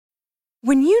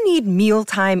When you need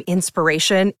mealtime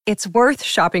inspiration, it's worth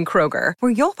shopping Kroger,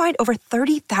 where you'll find over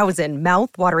 30,000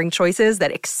 mouth-watering choices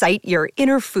that excite your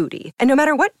inner foodie. And no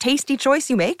matter what tasty choice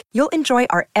you make, you'll enjoy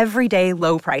our everyday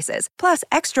low prices, plus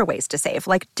extra ways to save,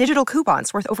 like digital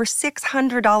coupons worth over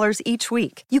 $600 each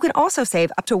week. You can also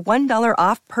save up to $1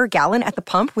 off per gallon at the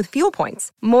pump with fuel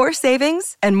points. More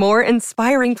savings and more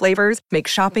inspiring flavors make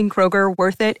shopping Kroger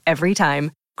worth it every time.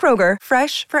 Kroger,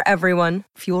 fresh for everyone.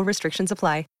 Fuel restrictions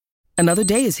apply. Another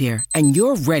day is here, and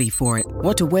you're ready for it.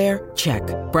 What to wear? Check.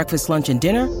 Breakfast, lunch, and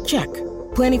dinner? Check.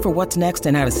 Planning for what's next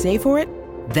and how to save for it?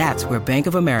 That's where Bank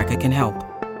of America can help.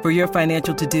 For your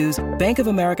financial to-dos, Bank of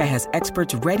America has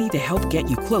experts ready to help get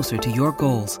you closer to your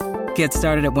goals. Get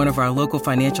started at one of our local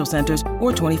financial centers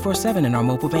or 24/7 in our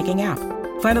mobile banking app.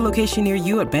 Find a location near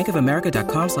you at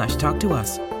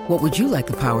bankofamerica.com/talktous. What would you like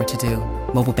the power to do?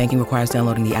 Mobile banking requires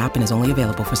downloading the app and is only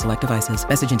available for select devices.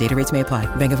 Message and data rates may apply.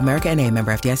 Bank of America N.A.,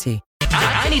 member FDIC.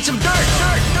 I need some dirt.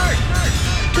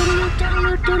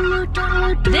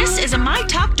 This is a My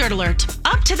Talk Dirt Alert.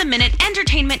 Up to the minute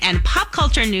entertainment and pop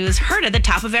culture news heard at the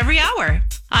top of every hour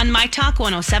on My Talk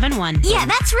 107.1. Yeah,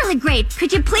 that's really great.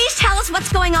 Could you please tell us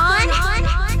what's going on?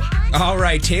 All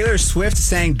right, Taylor Swift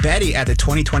sang Betty at the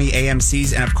 2020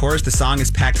 AMCs, and of course, the song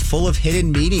is packed full of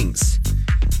hidden meanings.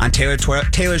 On Taylor's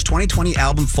 2020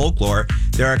 album Folklore,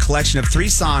 there are a collection of 3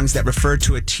 songs that refer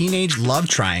to a teenage love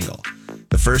triangle.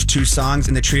 The first 2 songs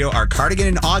in the trio are Cardigan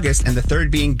in August, and the third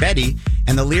being Betty.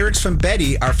 And the lyrics from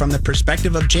Betty are from the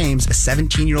perspective of James, a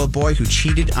 17-year-old boy who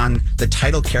cheated on the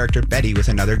title character Betty with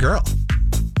another girl.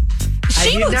 I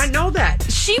did not know that.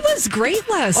 She was great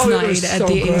last night at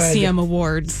the ACM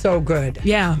Awards. So good.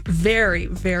 Yeah, very,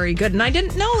 very good. And I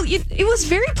didn't know, it was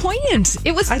very poignant.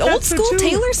 It was old school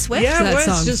Taylor Swift. Yeah, it was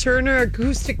song. just her and her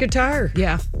acoustic guitar.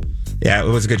 Yeah. Yeah, it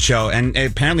was a good show. And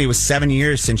apparently it was 7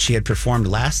 years since she had performed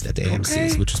last at the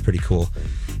AMCs, which was pretty cool.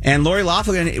 And Lori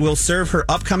Loughlin will serve her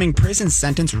upcoming prison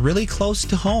sentence really close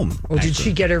to home. Oh, did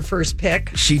she get her first pick?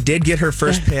 She did get her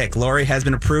first pick. Lori has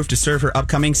been approved to serve her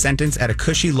upcoming sentence at a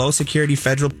cushy, low-security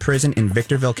federal prison in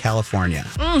Victorville, California.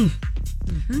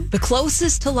 The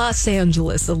closest to Los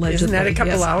Angeles, allegedly. Isn't that a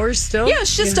couple hours still? Yeah,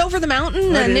 it's just over the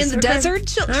mountain and in the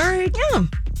desert. All right. Yeah.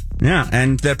 Yeah,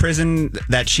 and the prison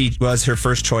that she was her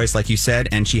first choice, like you said,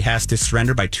 and she has to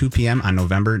surrender by 2 p.m. on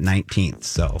November 19th.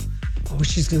 So,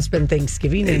 she's going to spend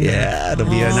Thanksgiving in there. Yeah, it'll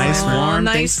be a nice warm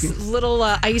nice little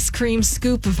ice cream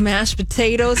scoop of mashed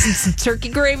potatoes and some turkey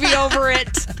gravy over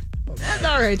it.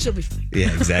 All right, she'll be fine.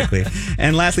 Yeah, exactly.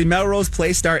 And lastly, Melrose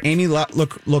Place star Amy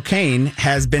Locane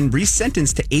has been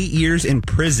resentenced to 8 years in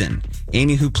prison.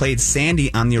 Amy, who played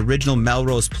Sandy on the original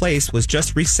Melrose Place, was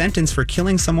just resentenced for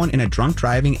killing someone in a drunk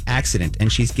driving accident,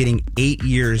 and she's getting 8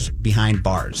 years behind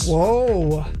bars.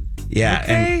 Whoa. Yeah,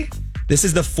 okay. and this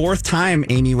is the 4th time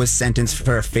Amy was sentenced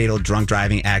for a fatal drunk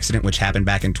driving accident, which happened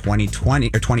back in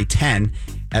 2010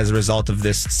 as a result of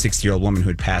this 60-year-old woman who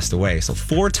had passed away. So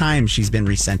 4 times she's been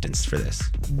resentenced for this.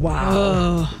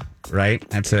 Wow. Right?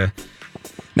 That's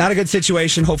not a good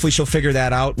situation. Hopefully she'll figure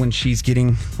that out when she's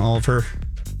getting all of her...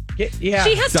 Yeah.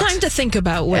 She has time to think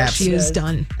about what she has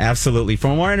done. Absolutely. For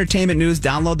more entertainment news,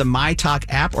 download the MyTalk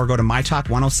app or go to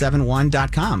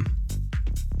mytalk1071.com.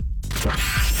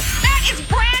 That is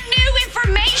brand new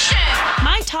information.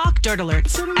 My Talk Dirt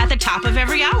Alerts at the top of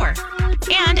every hour.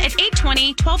 And at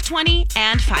 8:20, 12:20,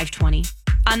 and 5:20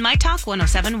 on My Talk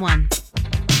 107.1.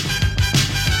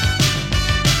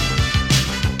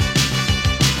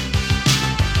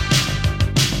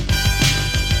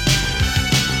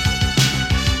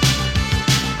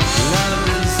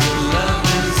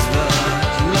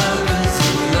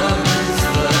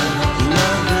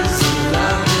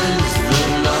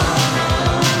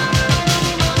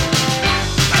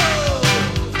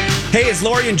 Hey, it's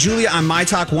Lori and Julia on My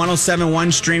Talk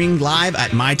 107.1, streaming live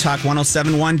at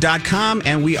mytalk1071.com,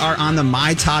 and we are on the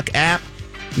My Talk app.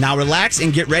 Now relax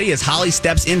and get ready as Holly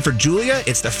steps in for Julia.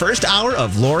 It's the first hour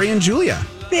of Lori and Julia.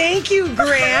 Thank you,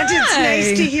 Grant. It's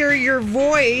nice to hear your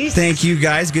voice. Thank you,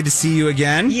 guys. Good to see you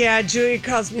again. Yeah, Julia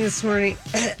calls me this morning.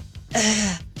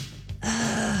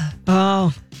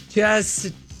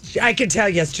 Just, I could tell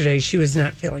yesterday she was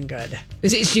not feeling good.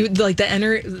 She like the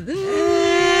energy.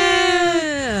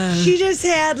 She just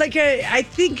had I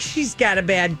think she's got a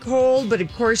bad cold, but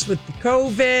of course with the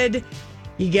COVID,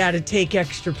 you got to take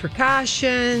extra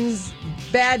precautions.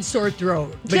 Bad sore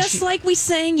throat. Just like we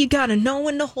sang, you got to know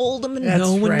when to hold them and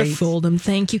know when to fold them.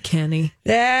 Thank you, Kenny.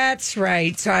 That's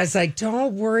right. So I was like,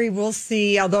 don't worry, we'll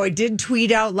see. Although I did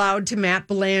tweet out loud to Matt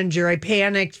Belanger. I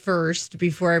panicked first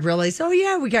before I realized, oh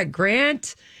yeah, we got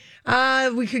Grant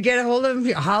We could get a hold of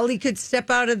him. Holly could step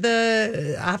off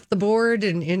the board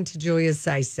and into Julia's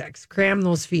size 6. Cram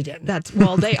those feet in.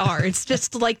 They are. It's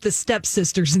just like the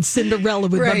stepsisters in Cinderella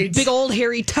with the big old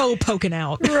hairy toe poking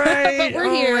out. Right. But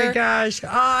we're here. Oh my gosh.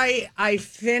 I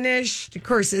finished. Of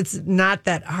course, it's not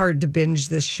that hard to binge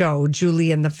this show,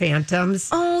 Julie and the Phantoms.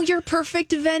 Oh, your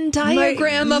perfect Venn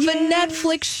diagram of a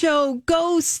Netflix show.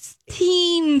 Ghosts,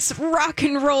 teens, rock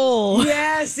and roll.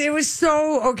 Yes, it was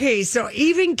so okay. So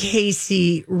even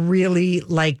Casey really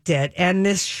liked it. And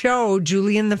this show,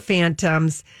 Julie and the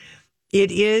Phantoms,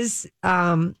 it is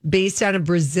based on a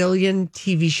Brazilian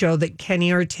TV show that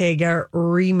Kenny Ortega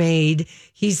remade.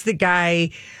 He's the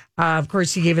guy, of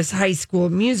course, he gave us High School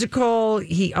Musical.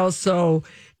 He also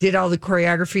did all the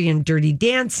choreography in Dirty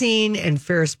Dancing and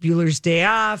Ferris Bueller's Day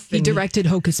Off. He directed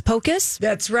Hocus Pocus.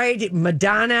 That's right.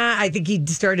 Madonna. I think he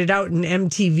started out in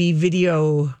MTV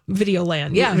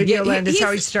Videoland. Yeah. Videoland is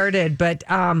how he started. But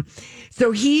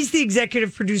so he's the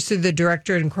executive producer, the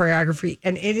director, and choreography.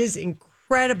 And it is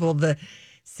incredible, the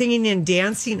singing and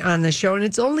dancing on the show. And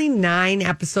it's only 9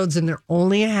 episodes and they're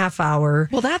only a half hour.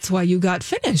 Well, that's why you got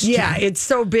finished. Yeah, it's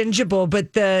so bingeable.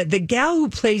 But the gal who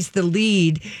plays the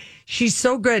lead, she's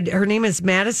so good. Her name is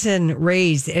Madison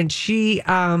Reyes, and she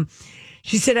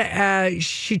said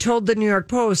she told the New York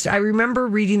Post, I remember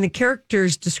reading the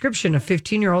character's description, a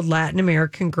 15-year-old Latin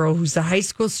American girl who's a high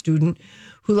school student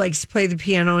who likes to play the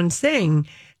piano and sing.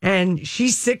 And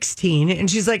she's 16,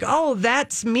 and she's like, oh,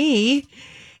 that's me.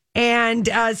 And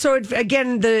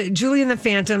again, the Julie and the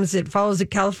Phantoms, it follows a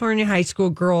California high school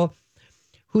girl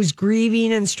who's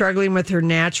grieving and struggling with her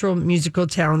natural musical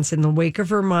talents in the wake of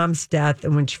her mom's death.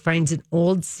 And when she finds an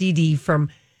old CD from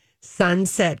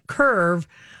Sunset Curve,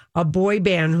 a boy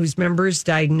band whose members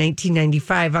died in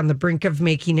 1995, on the brink of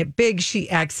making it big, she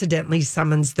accidentally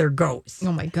summons their ghosts.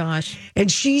 Oh, my gosh.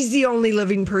 And she's the only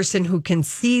living person who can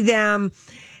see them.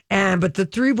 But the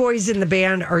 3 boys in the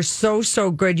band are so,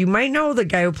 so good. You might know the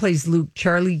guy who plays Luke,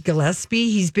 Charlie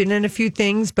Gillespie. He's been in a few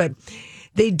things, but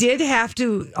they did have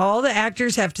to, all the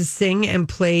actors have to sing and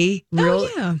play real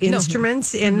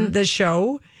instruments in the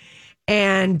show.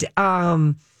 And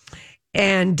so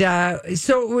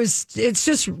it's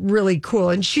just really cool.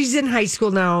 And she's in high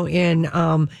school now in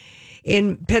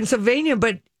Pennsylvania,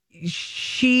 but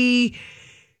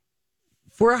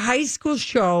for a high school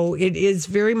show, it is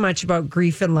very much about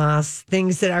grief and loss,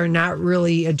 things that are not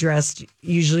really addressed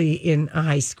usually in a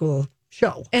high school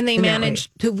show. And they managed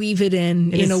to weave it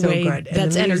in a way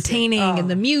that's entertaining, and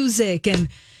the music and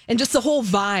just the whole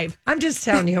vibe. I'm just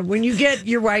telling you, when you get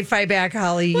your Wi-Fi back,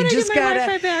 Holly, you just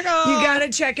gotta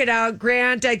check it out.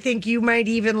 Grant, I think you might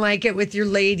even like it with your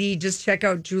lady. Just check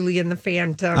out Julie and the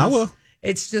Phantoms. I will.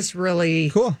 It's just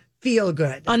really cool. Feel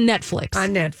good on Netflix.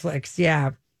 On Netflix,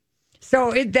 yeah.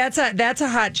 So that's a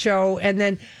hot show. And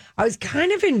then I was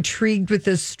kind of intrigued with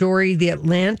this story. The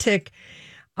Atlantic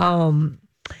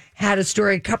had a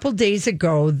story a couple days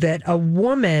ago that a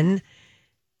woman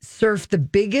surfed the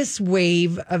biggest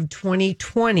wave of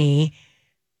 2020,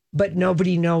 but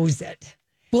nobody knows it.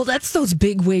 Well, that's those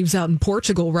big waves out in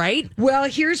Portugal, right? Well,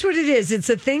 here's what it is. It's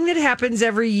a thing that happens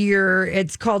every year.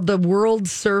 It's called the World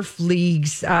Surf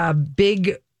League's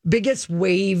biggest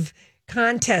wave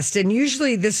contest. And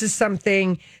usually this is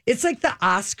something, it's like the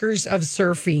Oscars of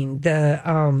surfing,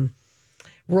 the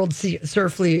World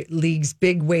Surf League's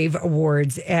Big Wave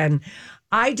Awards. And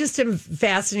I just am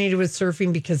fascinated with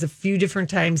surfing because a few different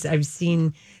times I've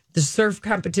seen the surf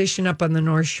competition up on the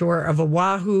North Shore of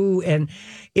Oahu. And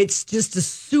it's just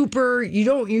you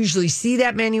don't usually see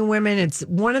that many women. It's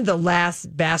one of the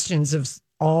last bastions of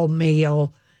all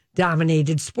male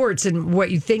dominated sports and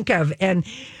what you think of.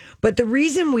 But the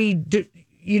reason we do,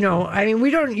 we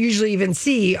don't usually even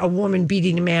see a woman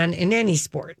beating a man in any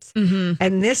sports. Mm-hmm.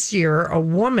 And this year, a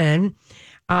woman,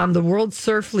 the World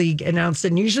Surf League announced,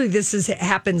 and usually this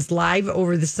happens live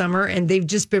over the summer, and they've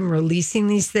just been releasing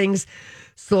these things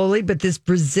slowly. But this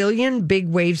Brazilian big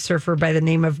wave surfer by the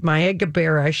name of Maya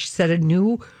Gabeira, she set a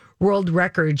new world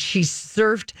record. She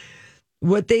surfed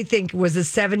what they think was a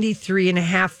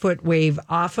 73.5-foot wave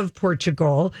off of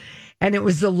Portugal. And it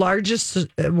was the largest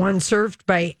one surfed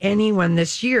by anyone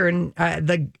this year. And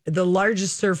the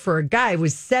largest surf for a guy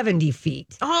was 70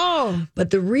 feet. Oh.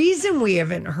 But the reason we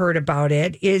haven't heard about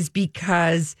it is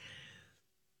because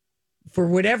for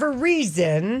whatever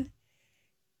reason,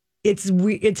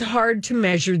 it's hard to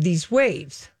measure these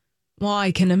waves. Well,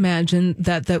 I can imagine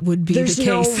that would be There's the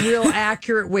case. no real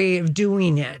accurate way of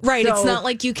doing it. Right. So, it's not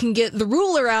like you can get the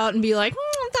ruler out and be like,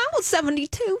 that was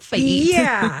 72 feet.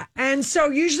 Yeah. And so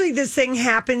usually this thing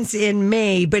happens in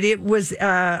May, but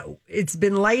it's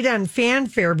been light on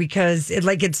fanfare because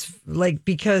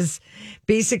because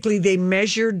basically they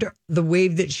measured the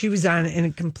wave that she was on in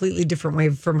a completely different way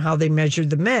from how they measured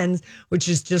the men's, which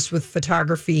is just with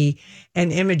photography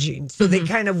and imaging. So they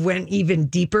kind of went even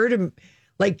deeper to,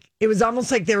 it was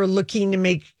almost like they were looking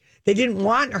to they didn't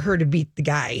want her to beat the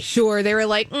guy. Sure. They were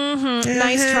like,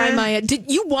 nice try, Maya. Did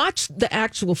you watch the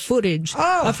actual footage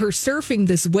of her surfing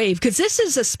this wave? Because this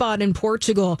is a spot in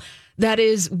Portugal that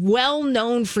is well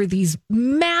known for these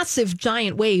massive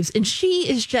giant waves. And she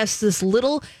is just this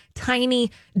little tiny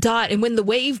dot. And when the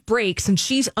wave breaks and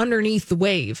she's underneath the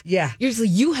wave, usually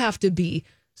you have to be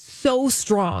so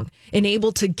strong and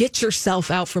able to get yourself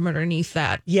out from underneath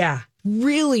that. Yeah.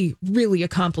 Really, really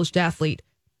accomplished athlete.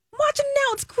 Watch it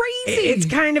now. It's crazy. It's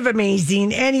kind of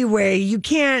amazing. Anyway, you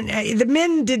can't. The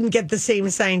men didn't get the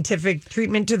same scientific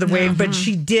treatment to the wave, but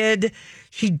she did.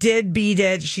 She did beat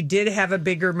it. She did have a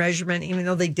bigger measurement, even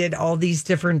though they did all these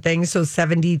different things. So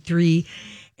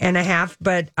 73.5.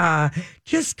 But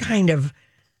just kind of.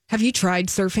 Have you tried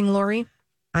surfing, Lori?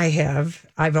 I have.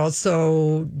 I've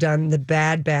also done the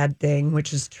bad thing,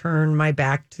 which is turn my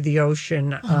back to the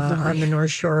ocean on the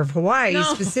North Shore of Hawaii.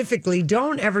 Specifically,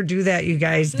 don't ever do that, you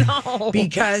guys. No.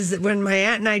 Because when my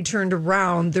aunt and I turned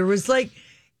around, there was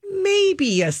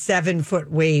maybe a 7-foot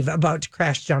wave about to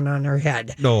crash down on our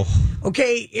head. No.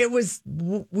 Okay,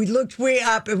 we looked way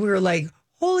up and we were like,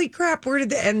 holy crap,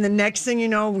 and the next thing you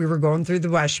know, we were going through the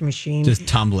washing machine. Just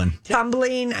tumbling.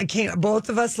 Both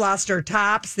of us lost our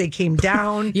tops. They came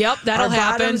down. Yep, that'll happen.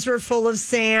 Our bottoms were full of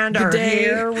sand. Our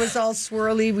hair was all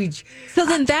swirly. So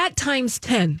then that times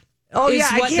 10. Oh, yeah,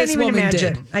 I can't even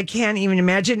imagine. Did. I can't even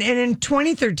imagine. And in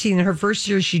 2013, her first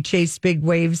year, she chased big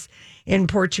waves in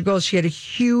Portugal. She had a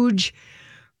huge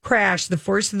crash. The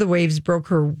force of the waves broke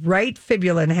her right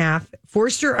fibula in half,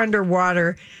 forced her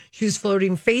underwater. She was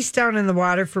floating face down in the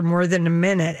water for more than a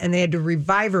minute, and they had to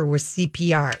revive her with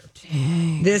CPR.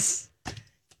 Dang. This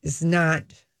is not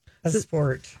a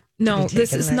sport. No,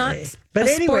 this is not a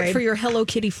sport for your Hello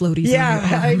Kitty floaties.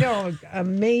 Yeah, I know.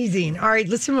 Amazing. All right,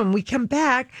 listen, when we come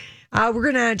back,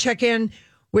 we're going to check in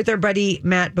with our buddy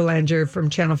Matt Belanger from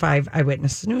Channel 5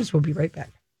 Eyewitness News. We'll be right back.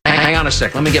 Hang on a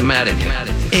sec. Let me get Matt in here.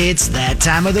 It's that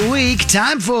time of the week.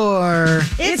 Time for...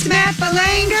 It's Matt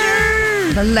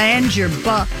Belanger. Belanger.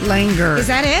 Is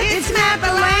that it? It's Matt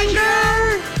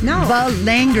Belanger. No.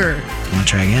 Belanger. Want to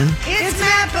try again? It's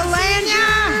Matt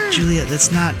Belanger. Julia,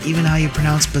 that's not even how you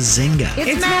pronounce bazinga.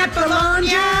 It's Matt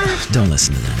Belanger. Don't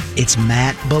listen to them. It's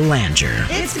Matt Belanger.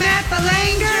 It's Matt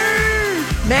Belanger.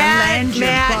 Matt.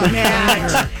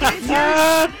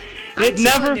 It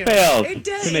never fails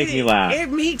to make me laugh.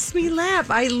 It makes me laugh.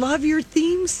 I love your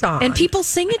theme song. And people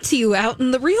sing it to you out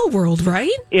in the real world, right?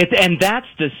 And that's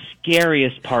the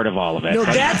scariest part of all of it. No,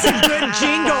 that's a good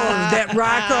jingle that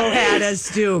Rocco had us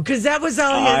do, because that was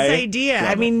all his idea.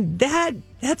 I mean,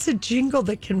 that's a jingle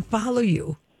that can follow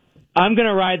you. I'm going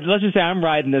to ride, let's just say I'm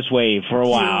riding this wave for a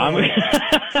while. Do it.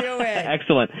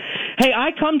 Excellent. Hey,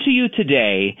 I come to you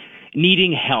today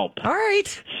needing help. All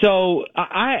right. So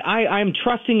I'm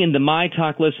trusting in the My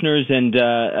Talk listeners and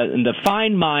the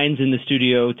fine minds in the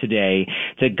studio today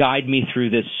to guide me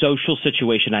through this social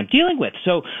situation I'm dealing with.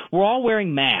 So we're all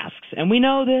wearing masks, and we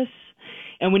know this.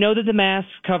 And we know that the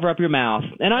masks cover up your mouth.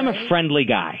 And I'm a friendly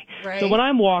guy. Right. So when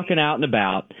I'm walking out and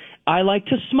about, I like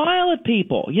to smile at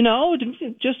people,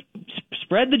 just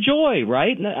spread the joy,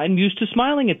 right? I'm used to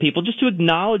smiling at people just to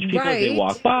acknowledge people as they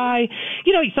walk by.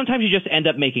 Sometimes you just end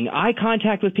up making eye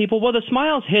contact with people. Well, the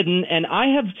smile's hidden, and I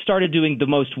have started doing the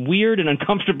most weird and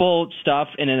uncomfortable stuff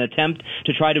in an attempt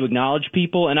to try to acknowledge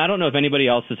people. And I don't know if anybody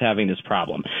else is having this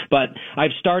problem, but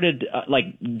I've started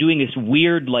doing this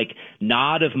weird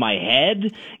nod of my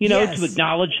head, to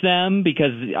acknowledge them,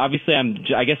 because obviously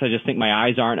I guess I just think my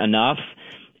eyes aren't enough.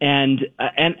 And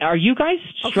are you guys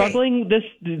struggling this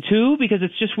too? Because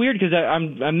it's just weird, because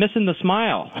I'm missing the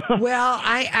smile. Well,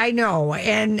 I know.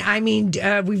 And I mean,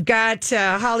 we've got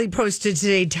Holly posted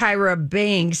today, Tyra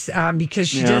Banks, because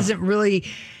she doesn't really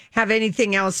have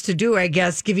anything else to do, I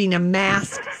guess, giving a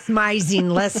mask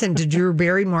smizing lesson to Drew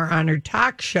Barrymore on her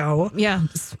talk show. Yeah.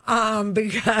 So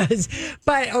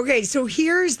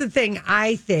here's the thing.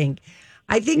 I think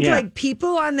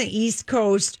people on the East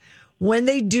Coast, when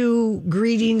they do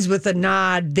greetings with a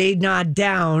nod, they nod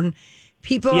down.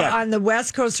 People on the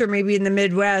West Coast or maybe in the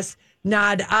Midwest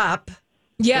nod up.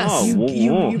 Yes. Oh,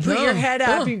 You put your head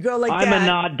up, you go like I'm that. a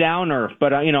nod downer,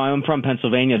 but I'm from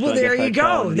Pennsylvania. Well, so I there guess you I'd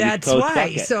call go. it the East That's Coast why.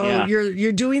 bucket. So Yeah.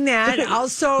 you're doing that.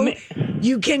 Also,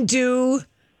 you can do.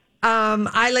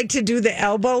 I like to do the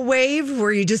elbow wave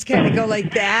where you just kind of go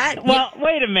like that. Well,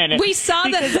 wait a minute. We saw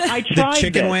because that. I tried The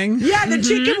chicken this. wing? Yeah, the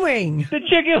chicken wing. The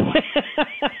chicken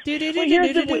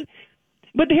wing.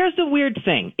 But here's the weird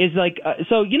thing is like,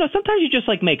 sometimes you just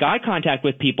like make eye contact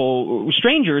with people,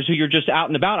 strangers who you're just out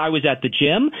and about. I was at the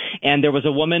gym and there was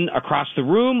a woman across the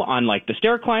room on like the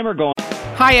stair climber going.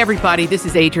 Hi, everybody. This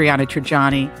is Adriana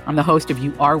Trajani. I'm the host of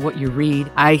You Are What You Read.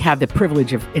 I have the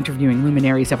privilege of interviewing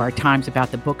luminaries of our times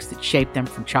about the books that shaped them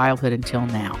from childhood until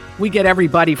now. We get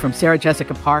everybody from Sarah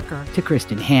Jessica Parker to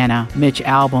Kristen Hanna, Mitch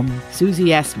Albom, Susie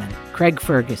Essman, Craig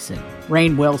Ferguson,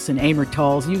 Rainn Wilson, Amor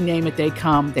Tolls, you name it, they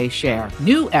come, they share.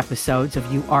 New episodes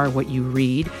of You Are What You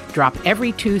Read drop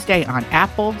every Tuesday on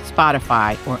Apple,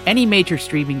 Spotify, or any major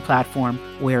streaming platform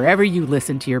wherever you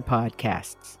listen to your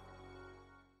podcasts.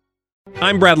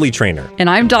 I'm Bradley Trainer. And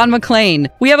I'm Don McClain.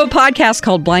 We have a podcast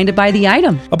called Blinded by the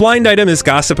Item. A blind item is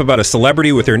gossip about a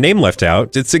celebrity with their name left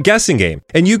out. It's a guessing game,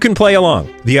 and you can play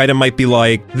along. The item might be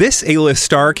like, this A-list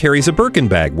star carries a Birkin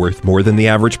bag worth more than the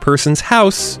average person's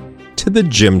house to the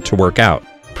gym to work out.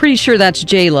 Pretty sure that's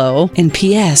J-Lo. And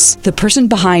P.S. the person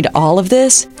behind all of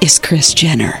this is Kris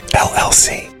Jenner,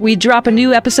 LLC. We drop a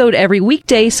new episode every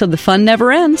weekday so the fun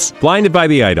never ends. Blinded by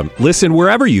the Item. Listen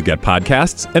wherever you get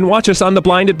podcasts and watch us on the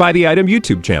Blinded by the Item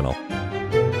YouTube channel.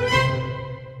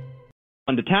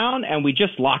 To town, and we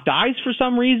just locked eyes for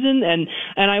some reason,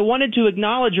 and I wanted to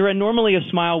acknowledge her, and normally a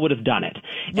smile would have done it.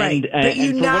 Right.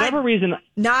 And for whatever reason...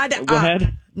 Nod Go up.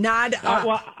 ahead. Nod up.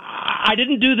 Well, I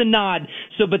didn't do the nod,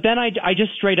 but then I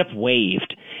just straight up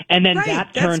waved. And then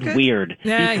that turned weird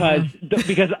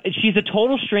because she's a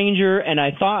total stranger, and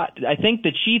I think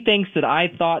that she thinks that I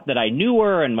thought that I knew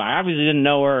her, and I obviously didn't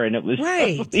know her, and it was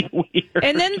totally weird.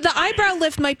 And then the eyebrow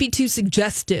lift might be too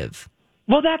suggestive.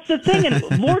 Well, that's the thing,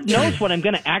 and Lord knows what I'm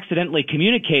going to accidentally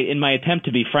communicate in my attempt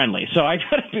to be friendly. So I've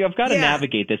got to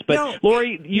navigate this. But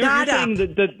Lori, you're saying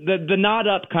the nod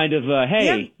up kind of,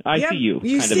 hey, I see you.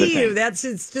 You kind of see a thing.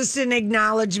 you. It's just an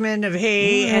acknowledgement of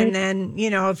hey, and then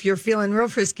if you're feeling real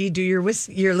frisky, do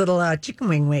your little chicken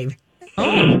wing wave.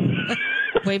 Oh.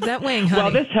 Wave that wing, honey.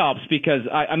 Well, this helps because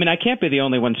I can't be the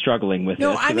only one struggling with this.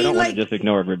 I don't want to just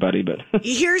ignore everybody. But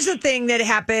here's the thing that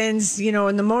happens,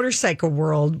 in the motorcycle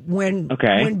world when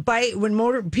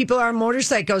people are on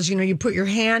motorcycles, you put your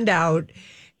hand out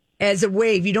as a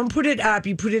wave. You don't put it up;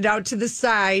 you put it out to the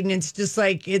side, and it's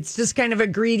just kind of a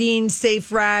greeting,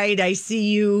 safe ride. I see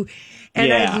you.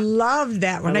 And I love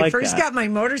that. When I first got my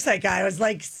motorcycle, I was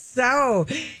like so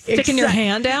sticking your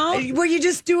hand out. Well, you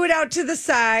just do it out to the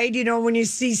side, when you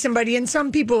see somebody. And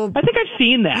some people, I think I've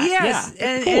seen that. Yes,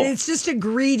 and it's just a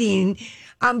greeting.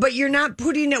 But you're not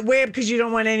putting it way up because you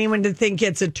don't want anyone to think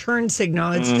it's a turn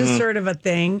signal. It's just sort of a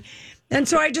thing. And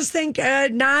so I just think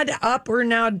nod up or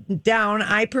nod down.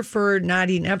 I prefer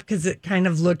nodding up because it kind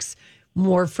of looks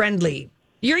more friendly.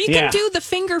 You can do the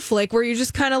finger flick where you're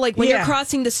just kind of like when you're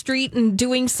crossing the street and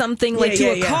doing something to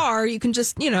a car, you can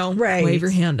just, wave your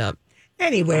hand up.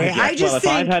 Anyway, I just think... If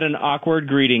I've had an awkward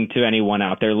greeting to anyone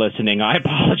out there listening, I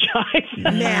apologize.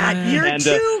 Matt, you're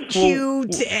too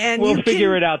cute. And we'll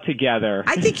figure it out together.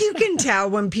 I think you can tell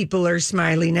when people are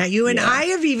smiling at you. And I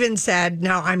have even said,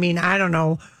 I don't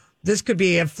know, this could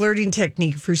be a flirting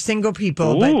technique for single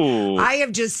people, but I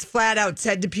have just flat out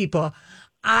said to people,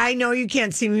 I know you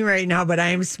can't see me right now, but I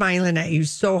am smiling at you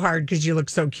so hard because you look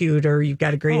so cute or you've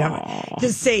got a great outfit.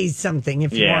 Just say something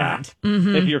if you want.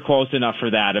 Mm-hmm. If you're close enough for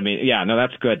that.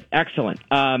 That's good. Excellent.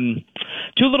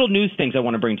 Two little news things I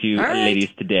want to bring to you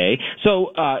ladies today.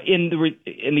 So in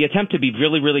the attempt to be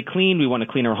really, really clean, we want to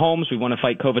clean our homes. We want to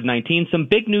fight COVID-19. Some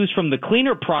big news from the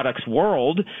cleaner products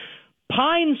world.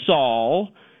 Pine Sol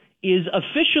is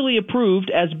officially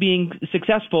approved as being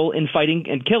successful in fighting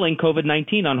and killing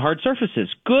COVID-19 on hard surfaces.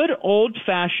 Good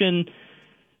old-fashioned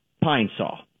Pine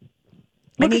Sol.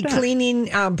 Any cleaning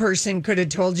person could have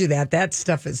told you that. That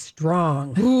stuff is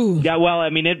strong. Ooh. Yeah, well, I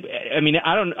don't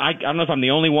know if I'm the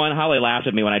only one. Holly laughed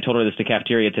at me when I told her this to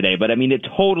cafeteria today, but it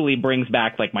totally brings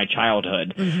back like my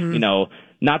childhood. Mm-hmm.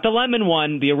 Not the lemon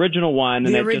one, the original one,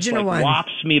 and it just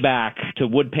wafts me back to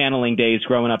wood paneling days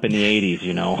growing up in the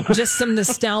 80s. Just some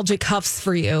nostalgic huffs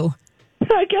for you.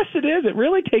 I guess it is. It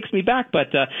really takes me back. But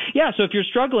yeah, so if you're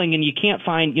struggling and you can't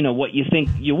find, what you think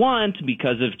you want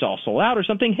because it's all sold out or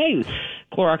something, hey,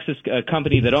 Clorox is a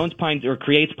company that owns Pine or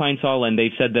creates Pine Sol, and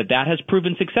they've said that has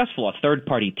proven successful. A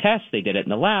third-party test, they did it in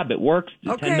the lab. It works.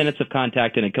 10 minutes of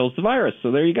contact and it kills the virus.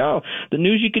 So there you go. The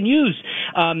news you can use.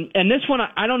 And this one,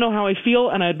 I don't know how I feel,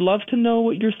 and I'd love to know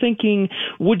what you're thinking.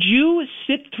 Would you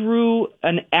sit through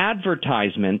an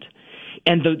advertisement?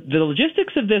 And the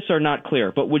logistics of this are not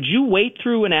clear, but would you wait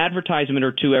through an advertisement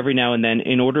or two every now and then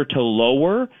in order to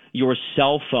lower your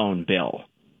cell phone bill?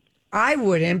 I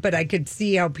wouldn't, but I could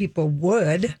see how people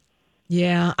would.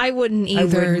 Yeah, I wouldn't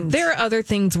either. There are other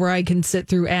things where I can sit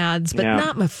through ads, but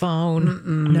not my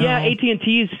phone. No. Yeah,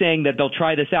 AT&T is saying that they'll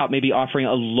try this out, maybe offering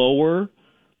a lower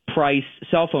price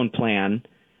cell phone plan.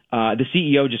 The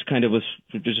CEO just kind of was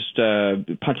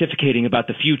pontificating about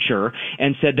the future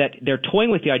and said that they're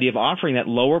toying with the idea of offering that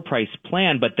lower price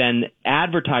plan, but then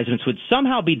advertisements would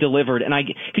somehow be delivered. And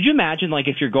could you imagine, like,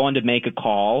 if you're going to make a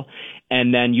call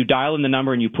and then you dial in the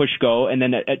number and you push go, and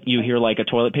then you hear like a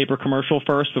toilet paper commercial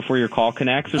first before your call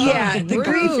connects or something? Yeah, the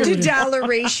grief to dollar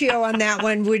ratio on that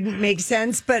one wouldn't make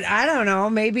sense, but I don't know.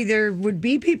 Maybe there would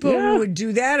be people who would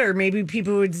do that, or maybe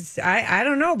people would, I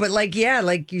don't know. But like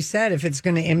you said, if it's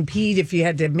going to impede, if you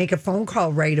had to make a phone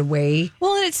call right away.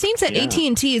 Well, and it seems that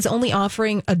AT&T is only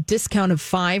offering a discount of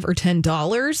 $5 or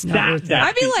 $10.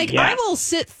 I'd be like, I will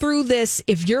sit through this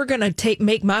if you're going to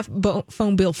make my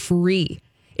phone bill free.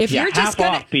 If you're just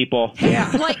half off, people.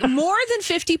 Like more than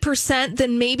 50%,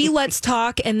 then maybe let's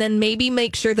talk, and then maybe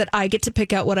make sure that I get to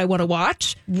pick out what I want to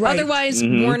watch. Right. Otherwise,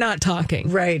 we're not talking.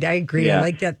 Right, I agree. I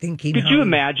like that thinking. Could you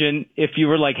imagine if you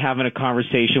were like having a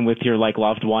conversation with your like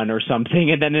loved one or something,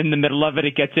 and then in the middle of it,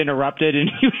 it gets interrupted, and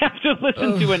you have to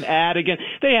listen to an ad again?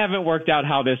 They haven't worked out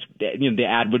how this, the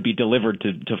ad would be delivered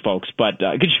to folks. But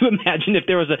could you imagine if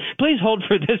there was please hold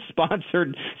for this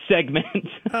sponsored segment?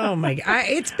 Oh my God,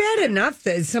 it's bad enough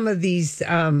that some of these,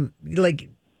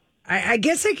 I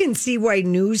guess I can see why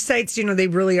news sites, they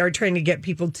really are trying to get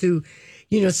people to,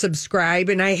 subscribe.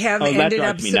 And I have ended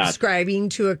up subscribing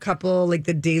to a couple, like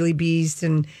the Daily Beast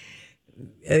and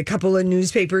a couple of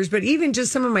newspapers. But even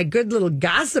just some of my good little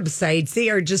gossip sites, they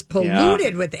are just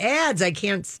polluted with ads. I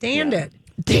can't stand it.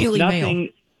 Daily Mail.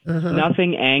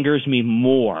 Nothing angers me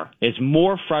more, is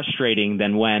more frustrating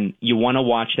than when you want to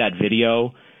watch that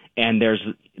video and there's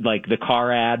like the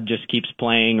car ad just keeps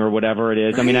playing or whatever it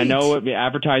is. Right. I mean, I know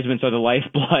advertisements are the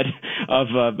lifeblood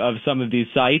of some of these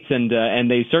sites, and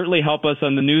they certainly help us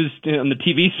on the news, on the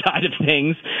TV side of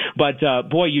things. But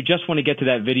boy, you just want to get to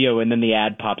that video, and then the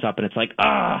ad pops up, and it's like,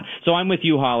 So I'm with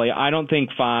you, Holly. I don't think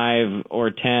 $5 or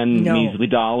 $10 measly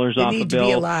dollars off a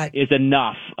bill is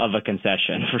enough of a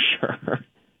concession for sure.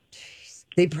 Jeez.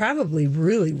 They probably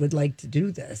really would like to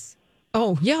do this.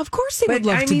 Oh, yeah, of course they would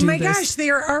love to do this. My gosh, they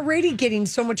are already getting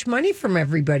so much money from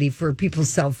everybody for people's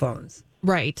cell phones.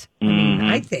 Right. I mean,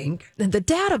 I think. And the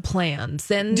data plans.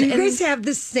 Do you guys have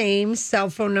the same cell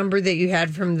phone number that you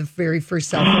had from the very first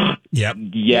cell phone? Yep.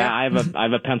 Yeah, I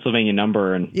have a Pennsylvania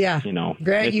number, and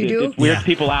Grant, you do? It's weird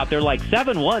people out there like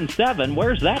 717.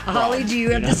 Where's that from? Holly, do you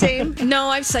have the same? No,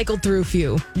 I've cycled through a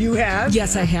few. You have?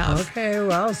 Yes, I have. Okay,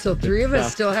 well, so three of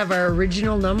us still have our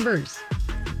original numbers.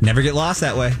 Never get lost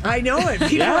that way. I know it.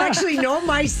 People actually know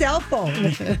my cell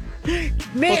phone.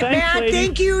 Matt,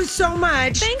 thank you so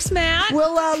much. Thanks, Matt.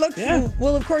 We'll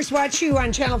we'll of course watch you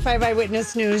on Channel 5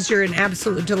 Eyewitness News. You're an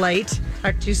absolute delight.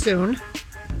 Talk to you soon.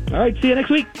 All right, see you next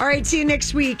week. All right, see you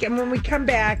next week. And when we come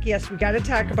back, yes, we got to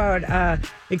talk about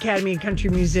Academy of Country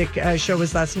Music show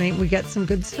was last night. We got some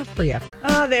good stuff for you.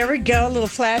 Oh, there we go. A little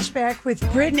flashback with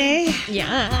Brittany.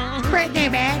 Yeah. Brittany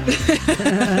back.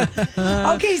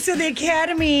 Okay, so the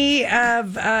Academy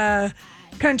of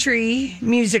Country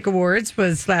Music Awards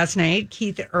was last night.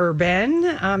 Keith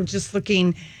Urban, just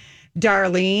looking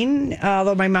darling,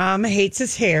 although my mom hates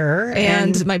his hair.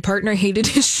 And my partner hated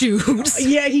his shoes.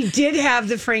 Yeah, he did have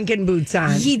the Franken boots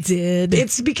on. He did.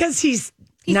 It's because he's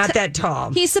not that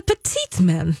tall. He's a petite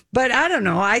man. But I don't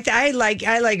know. I like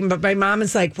him. But my mom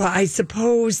is like, well, I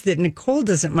suppose that Nicole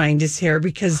doesn't mind his hair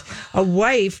because a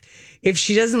wife, if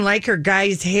she doesn't like her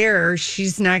guy's hair,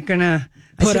 she's not going to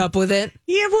put up with it.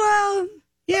 Yeah, well...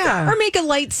 Yeah. Or make a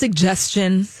light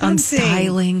suggestion on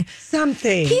styling.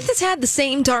 Something. Keith has had the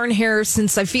same darn hair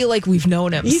since I feel like we've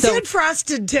known him. He's had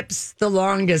frosted tips the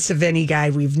longest of any guy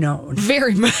we've known.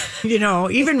 Very much.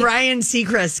 Even Ryan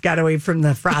Seacrest got away from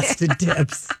the frosted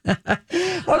tips.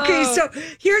 Okay, so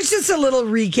here's just a little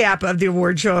recap of the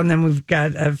award show, and then we've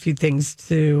got a few things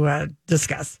to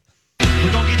discuss.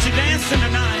 We're going to get you dancing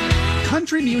tonight.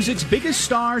 Country music's biggest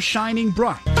star shining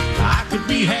bright. I could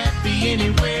be happy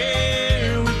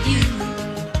anywhere with you.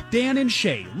 Dan and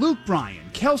Shay, Luke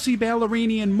Bryan, Kelsey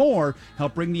Ballerini, and more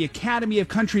helped bring the Academy of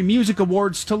Country Music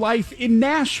Awards to life in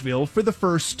Nashville for the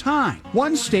first time.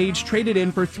 One stage traded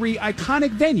in for 3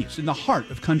 iconic venues in the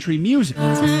heart of country music.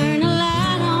 Turn a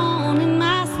light on in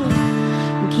my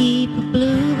soul, keep a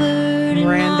bluebird in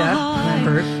Miranda my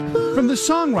Lambert. From the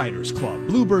Songwriters Club,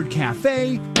 Bluebird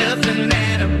Cafe, Nothing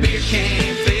that a beer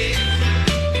can't fix.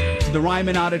 to the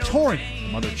Ryman Auditorium,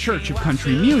 the Mother Church of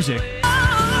Country Music,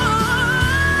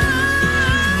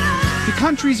 the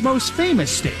country's most famous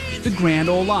stage, the Grand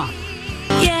Ole Opry.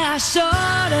 Yeah, I showed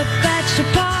up at your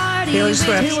party.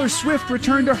 Taylor Swift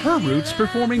returned to her roots,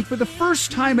 performing for the first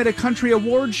time at a country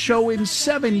awards show in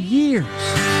 7 years.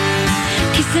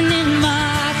 Kissing in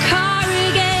my car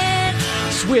again.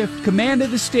 Swift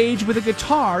commanded the stage with a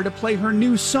guitar to play her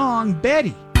new song,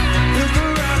 Betty.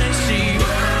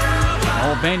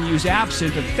 All venues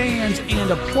absent of fans and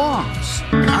applause.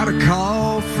 Got a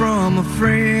call from a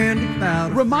friend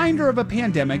about A reminder of a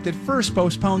pandemic that first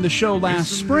postponed the show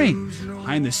last spring.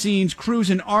 Behind the scenes,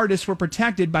 crews and artists were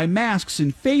protected by masks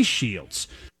and face shields.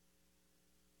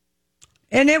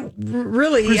 And it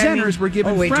really... Presenters were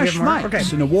given do you fresh have more?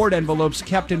 mics and award envelopes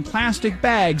kept in plastic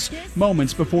bags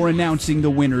moments before announcing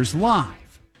the winners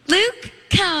live. Luke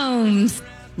Combs.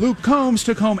 Luke Combs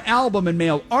took home Album and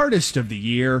Male Artist of the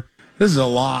Year. This is a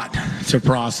lot to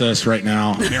process right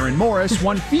now. Maren Morris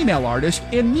won Female Artist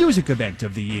and Music Event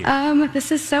of the Year.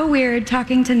 This is so weird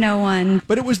talking to no one.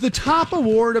 But it was the top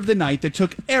award of the night that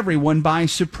took everyone by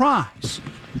surprise.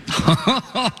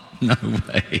 No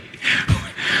way.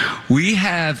 We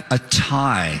have a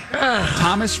tie.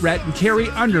 Thomas Rhett and Carrie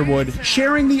Underwood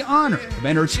sharing the honor of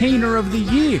Entertainer of the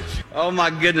Year. Oh, my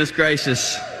goodness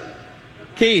gracious.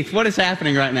 Keith, what is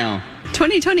happening right now?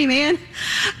 2020, man.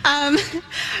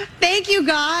 Thank you,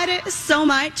 God, so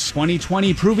much.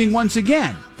 2020 proving once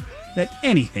again that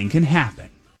anything can happen.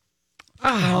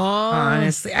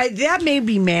 Honestly, that made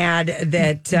me mad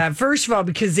that, first of all,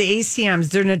 because the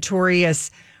ACMs, they're notorious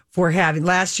for having,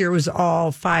 last year was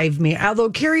all 5 men.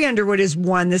 Although Carrie Underwood has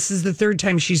won, this is the 3rd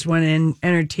time she's won an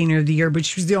Entertainer of the Year, but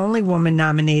she was the only woman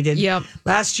nominated. Yep.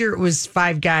 Last year it was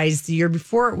 5 guys. The year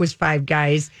before it was 5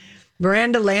 guys.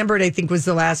 Miranda Lambert, I think, was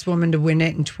the last woman to win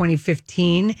it in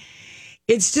 2015.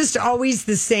 It's just always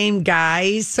the same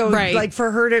guys. So, like, for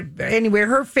her to, anyway,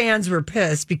 her fans were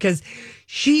pissed because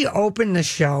she opened the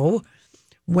show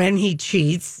when he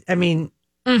cheats. I mean,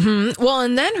 well,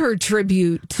 and then her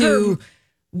tribute to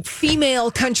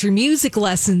female country music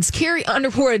lessons. Carrie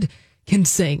Underwood can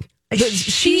sing.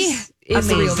 She is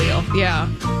the real deal. Yeah.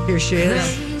 Here she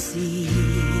is.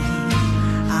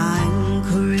 I'm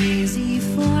crazy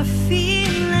for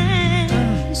feeling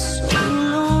so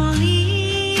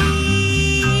lonely.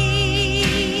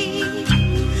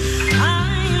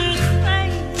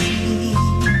 I'm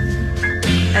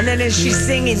crazy. And then as she's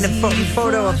singing, the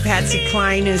photo of Patsy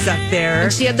Cline is up there.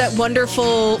 And she had that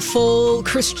wonderful full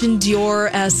Christian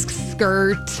Dior-esque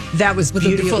skirt. That was with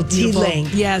beautiful. a beautiful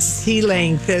T-length. Yes.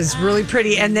 T-length is really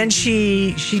pretty. And then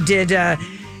she did,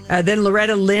 then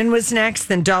Loretta Lynn was next,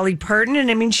 then Dolly Parton.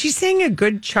 And I mean, she sang a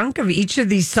good chunk of each of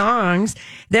these songs.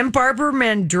 Then Barbara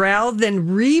Mandrell, then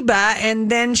Reba.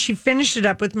 And then she finished it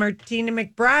up with Martina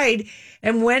McBride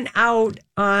and went out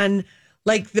on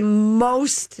like the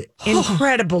most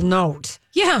incredible note.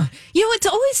 Yeah. You know, it's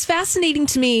always fascinating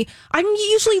to me. I'm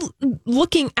usually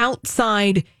looking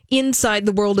inside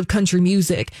the world of country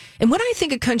music. And when I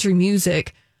think of country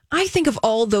music, I think of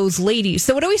all those ladies.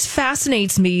 So it always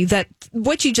fascinates me that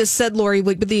what you just said, Lori,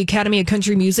 with the Academy of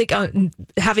Country Music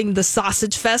having the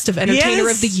Sausage Fest of Entertainer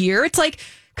of the Year. It's like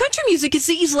country music is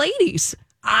these ladies.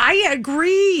 I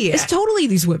agree. It's totally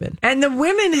these women. And the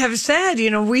women have said,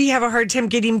 you know, we have a hard time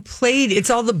getting played.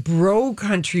 It's all the bro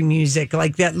country music,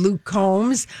 like that Luke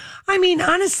Combs. I mean,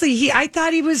 honestly, I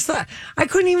thought he was, I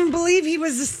couldn't even believe he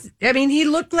was, he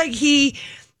looked like he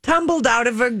tumbled out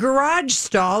of a garage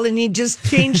stall and he just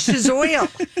changed his oil.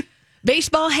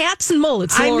 Baseball hats and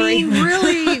mullets, Lori. I mean,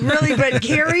 really, but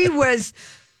Carrie was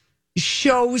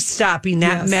show-stopping,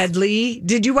 that medley.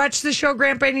 Did you watch the show,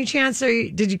 Grant, by any chance? Or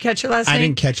did you catch it last night? I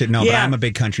didn't catch it, no, but I'm a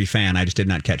big country fan. I just did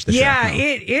not catch the show. Yeah, no.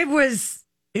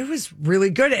 it was really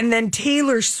good. And then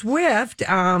Taylor Swift,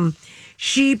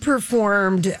 she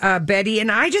performed Betty. And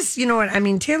I just, you know what, I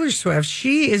mean, Taylor Swift,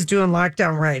 she is doing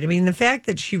lockdown right. I mean, the fact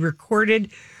that she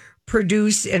recorded,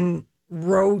 produced, and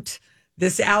wrote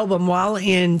this album while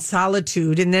in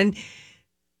solitude and then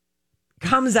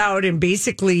comes out and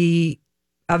basically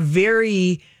a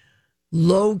very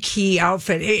low-key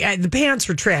outfit. The pants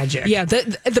were tragic. Yeah,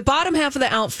 the bottom half of the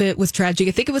outfit was tragic.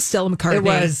 I think it was Stella McCartney. It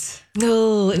was.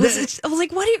 No, it was. I was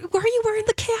like, why are you wearing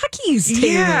the khakis? Please,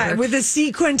 Taylor. Yeah, with a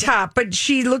sequin top. But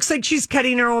she looks like she's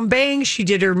cutting her own bangs. She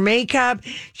did her makeup.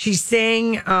 She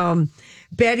sang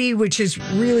Betty, which is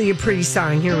really a pretty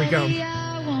song. Here we go.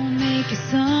 I won't make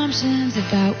assumptions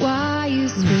about why you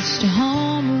switched to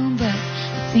homeroom, but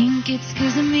I think it's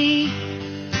 'cause of me.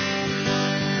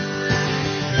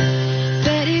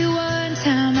 Betty, one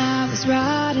time I was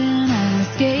riding on a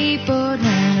skateboard,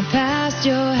 ran past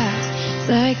your house. It's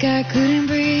like I couldn't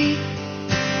breathe.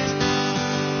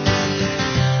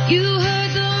 You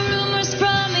heard the rumors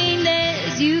from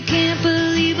Inez. You can't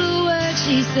believe a word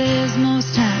she says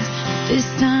most times. This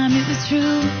time it was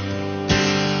true.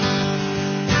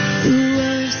 The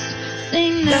worst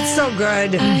thing That's so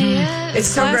good. It's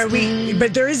so good.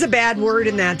 But there is a bad word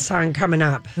in that song coming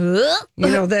up. You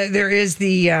know, there is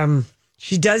the...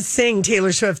 she does sing,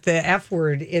 Taylor Swift, the F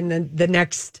word in the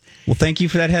next... Well, thank you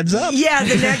for that heads up. Yeah,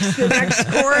 the next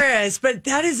chorus. But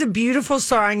that is a beautiful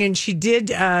song, and she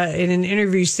did in an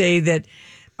interview say that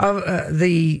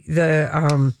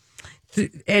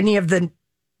any of the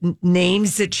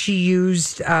names that she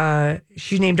used,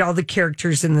 she named all the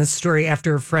characters in the story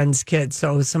after her friend's kids.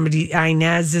 So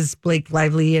Inez is Blake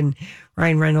Lively and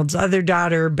Ryan Reynolds' other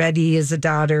daughter. Betty is a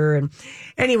daughter. And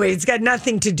anyway, it's got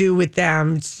nothing to do with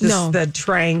them. It's just the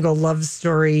triangle love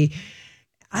story.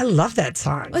 I love that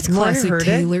song. That's classic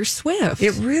Taylor Swift.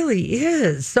 It really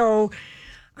is. So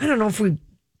I don't know if we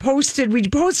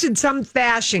posted some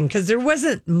fashion because there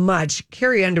wasn't much.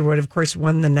 Carrie Underwood, of course,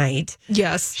 won the night.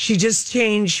 Yes. She just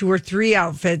changed. She wore 3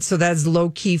 outfits, so that's low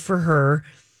key for her.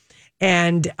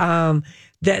 And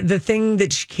the thing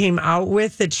that she came out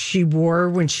with that she wore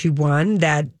when she won,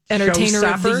 that Entertainer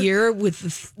of the Year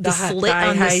with the slit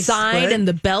on the side split. and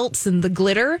the belts and the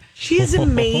glitter. She has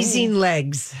amazing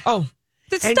legs. Oh,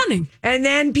 that's stunning. And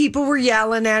then people were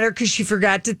yelling at her because she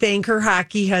forgot to thank her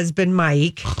hockey husband,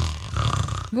 Mike.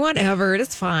 Whatever,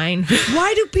 it's fine.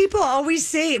 Why do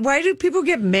people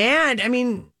get mad? I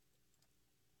mean,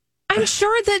 I'm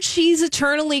sure that she's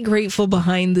eternally grateful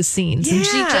behind the scenes. Yeah.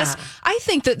 And I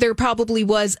think that there probably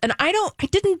was, and I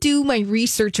didn't do my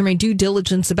research or my due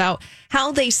diligence about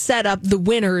how they set up the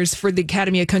winners for the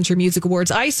Academy of Country Music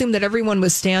Awards. I assumed that everyone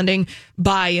was standing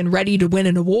by and ready to win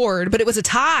an award, but it was a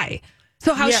tie.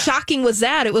 So how shocking was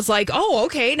that? It was like, oh,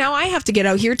 okay, now I have to get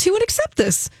out here too and accept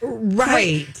this.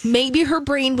 Right. Maybe her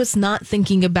brain was not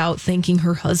thinking about thanking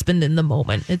her husband in the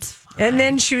moment. It's fine. And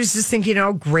then she was just thinking,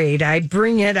 oh, great. I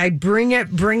bring it.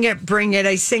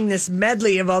 I sing this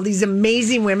medley of all these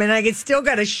amazing women. I still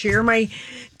got to share my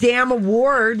damn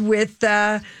award with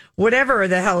whatever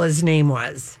the hell his name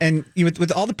was. And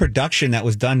with all the production that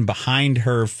was done behind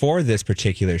her for this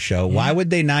particular show, why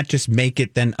would they not just make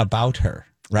it then about her?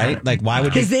 Right? Like, why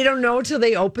would Because they don't know till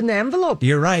they open the envelope.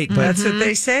 You're right. But That's what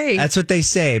they say. That's what they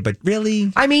say. But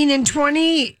really? I mean,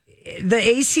 the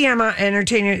ACM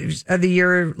Entertainers of the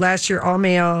Year last year, all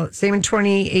male, same in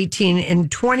 2018. In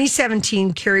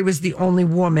 2017, Carrie was the only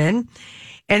woman.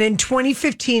 And in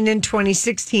 2015 and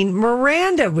 2016,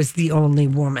 Miranda was the only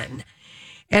woman.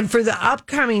 And for the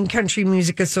upcoming Country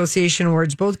Music Association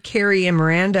Awards, both Carrie and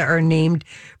Miranda are named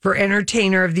for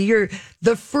Entertainer of the Year.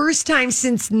 The first time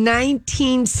since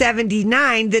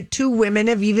 1979 that 2 women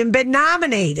have even been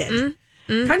nominated.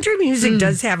 Country music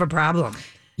does have a problem.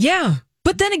 Yeah.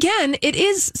 But then again, it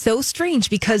is so strange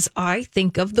because I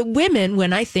think of the women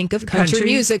when I think of country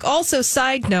music. Also,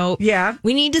 side note,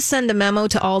 we need to send a memo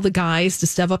to all the guys to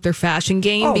step up their fashion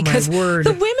game because the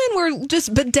women were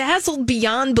just bedazzled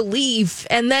beyond belief.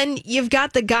 And then you've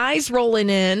got the guys rolling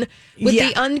in with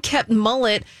the unkept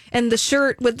mullet and the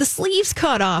shirt with the sleeves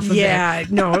cut off of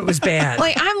it. No, it was bad.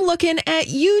 Like, I'm looking at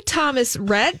you, Thomas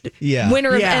Rhett,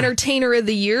 winner of Entertainer of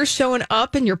the Year, showing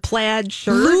up in your plaid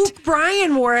shirt. Luke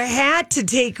Bryan wore a hat to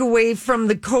take away from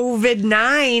the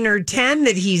COVID-9 or 10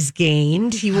 that he's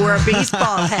gained. He wore a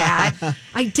baseball hat.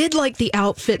 I did like the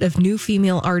outfit of New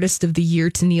Female Artist of the Year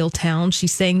to Neil Town. She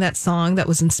sang that song that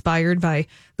was inspired by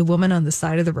the woman on the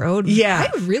side of the road. Yeah.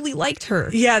 I really liked her.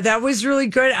 Yeah, that was really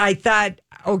good. I thought,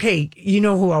 okay, you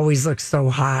know who always looks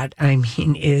so hot? I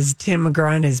mean, is Tim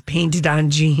McGraw in his painted on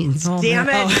jeans. Damn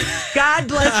it. God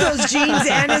bless those jeans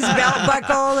and his belt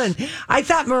buckle. And I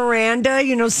thought Miranda,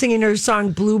 singing her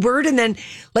song Bluebird. And then,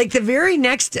 like, the very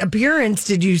next appearance,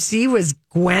 did you see, was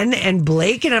Gwen and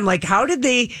Blake. And I'm like, how did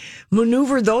they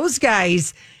maneuver those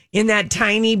guys in that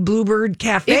tiny Bluebird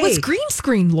cafe? It was green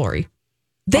screen, Lori.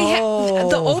 They had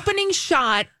the opening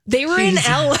shot. They were in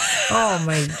LA. Oh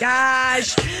my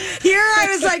gosh. Here I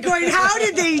was like going, how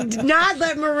did they not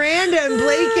let Miranda and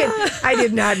Blake in? I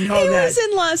did not know that. He was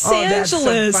in Los Angeles.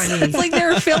 That's so funny. It's like they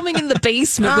were filming in the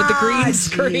basement with the green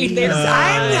screen.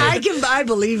 I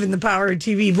believe in the power of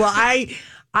TV. Well,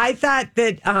 I thought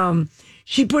that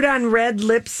she put on red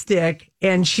lipstick,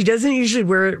 and she doesn't usually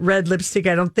wear red lipstick.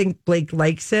 I don't think Blake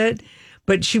likes it,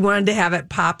 but she wanted to have it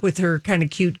pop with her kind of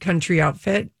cute country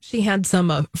outfit. She had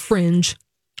some fringe.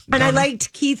 And I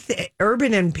liked Keith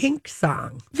Urban and Pink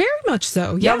song. Very much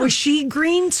so, yeah. Was she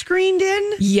green screened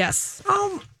in? Yes.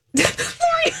 Oh,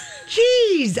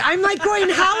 jeez. I'm like going,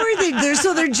 how are they there?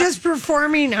 So they're just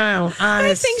performing. Oh, honest.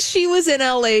 I think she was in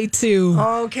LA too.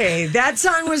 Okay. That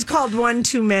song was called One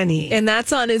Too Many. And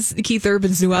that's on Keith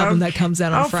Urban's new album that comes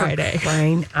out on Friday. For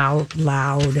crying out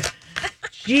loud.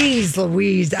 Jeez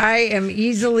Louise. I am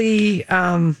easily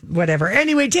whatever.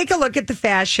 Anyway, take a look at the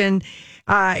fashion.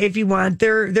 If you want,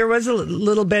 there was a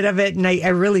little bit of it, and I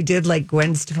really did like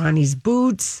Gwen Stefani's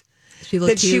boots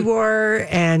she wore,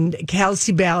 and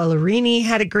Kelsey Ballerini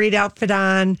had a great outfit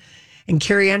on, and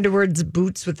Carrie Underwood's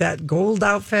boots with that gold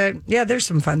outfit. Yeah, there's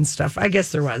some fun stuff. I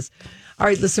guess there was. All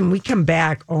right, listen, we come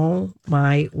back. Oh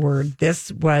my word,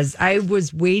 I've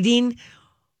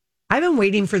been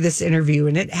waiting for this interview,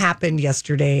 and it happened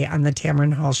yesterday on the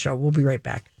Tamron Hall Show. We'll be right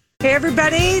back. Hey,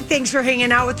 everybody. Thanks for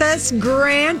hanging out with us.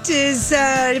 Grant is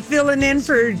filling in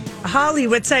for Holly.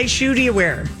 What size shoe do you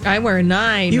wear? I wear a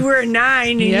 9. You wear a 9,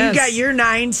 and yes. You got your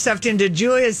 9 stuffed into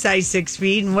Julia's size 6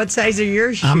 feet. And what size are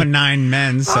your shoes? I'm a 9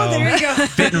 men, so there you go.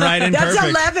 Fitting right in That's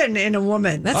perfect. 11 in a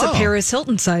woman. That's a Paris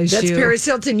Hilton size shoe. That's Paris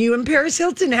Hilton. You and Paris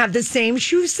Hilton have the same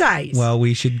shoe size. Well,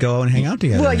 we should go and hang out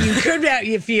together. Well, you could,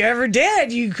 if you ever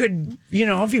did, you could,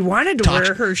 if you wanted to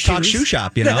wear her shoes. Talk shoe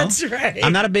shop, That's right.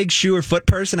 I'm not a big shoe or foot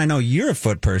person. I know you're a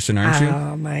foot person, aren't you?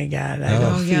 Oh my God! I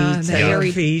love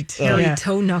hairy feet. Hairy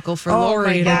toe knuckle for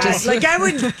Lori. My God.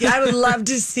 I would love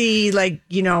to see, I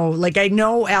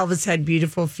know Elvis had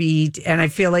beautiful feet, and I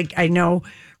feel like I know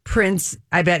Prince,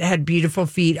 I bet, had beautiful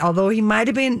feet, although he might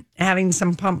have been having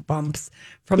some pump bumps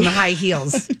from the high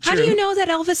heels. How do you know that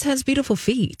Elvis has beautiful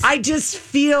feet? I just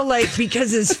feel like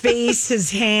because his face,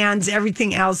 his hands,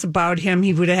 everything else about him,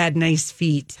 he would have had nice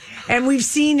feet. And we've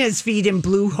seen his feet in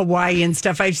Blue Hawaii and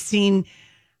stuff. We've seen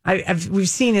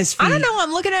his feet. I don't know.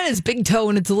 I'm looking at his big toe,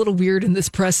 and it's a little weird in this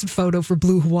press photo for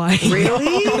Blue Hawaii.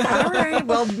 Really? All right.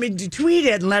 Well, tweet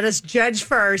it and let us judge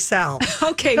for ourselves.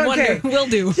 Okay. Wonder. Will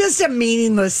do. Just a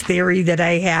meaningless theory that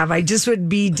I have. I just would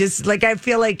be I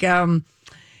feel like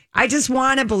I just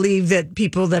want to believe that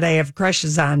people that I have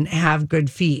crushes on have good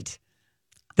feet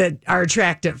that are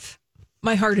attractive.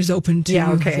 My heart is open to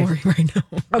Lori right now.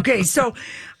 Okay. So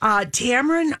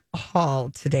Tamron Hall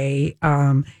today,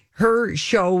 her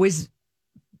show is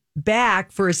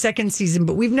back for a second season,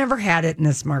 but we've never had it in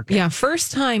this market. Yeah,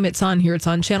 first time it's on here. It's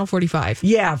on Channel 45.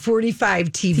 Yeah, 45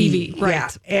 TV. Right. Yeah.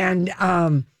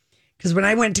 And because when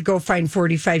I went to go find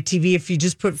 45 TV, if you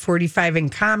just put 45 in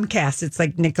Comcast, it's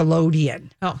like Nickelodeon.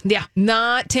 Oh, yeah.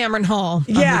 Not Tamron Hall on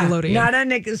Nickelodeon. Not on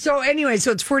Nick. So anyway,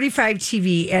 so it's 45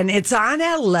 TV, and it's on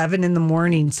at 11 in the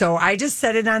morning. So I just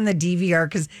set it on the DVR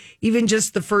because even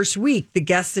just the first week, the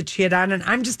guests that she had on, and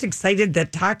I'm just excited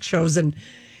that talk shows and,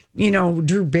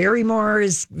 Drew Barrymore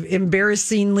is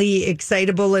embarrassingly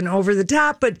excitable and over the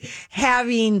top, but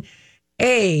having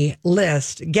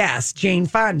A-list guest, Jane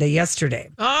Fonda,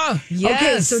 yesterday. Oh, yes.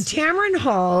 Okay, so Tamron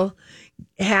Hall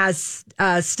has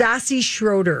Stassi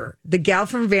Schroeder, the gal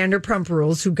from Vanderpump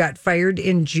Rules, who got fired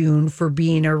in June for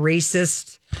being a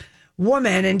racist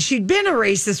woman. And she'd been a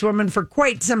racist woman for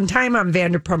quite some time on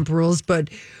Vanderpump Rules, but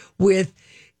with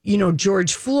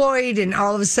George Floyd and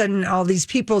all of a sudden all these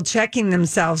people checking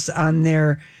themselves on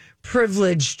their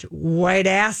privileged white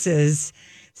asses,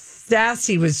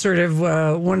 Stassi was sort of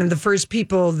one of the first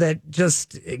people that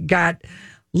just got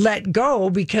let go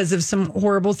because of some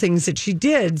horrible things that she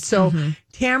did. So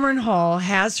Tamron Hall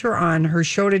has her on her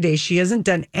show today. She hasn't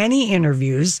done any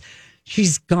interviews.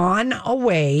 She's gone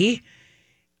away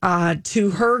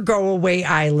to her go away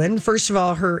island. First of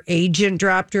all, her agent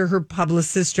dropped her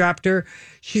publicist dropped her.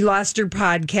 She lost her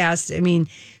podcast. I mean,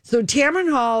 so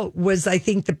Tamron Hall was, I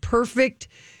think, the perfect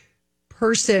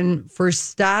person for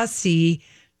Stassi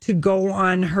to go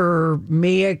on her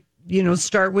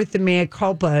start with the mea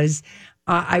culpas.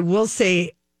 I will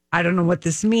say, I don't know what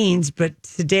this means, but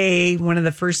today, one of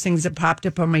the first things that popped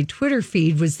up on my Twitter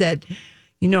feed was that,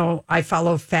 I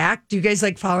follow Fact. Do you guys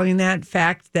like following that?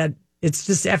 Fact, that it's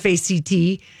just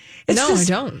FACT. I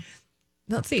don't.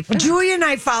 Let's see. Julia and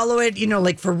I follow it,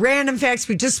 like for random facts.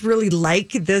 We just really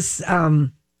like this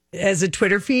as a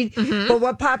Twitter feed. But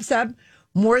what pops up?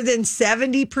 More than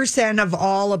 70% of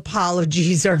all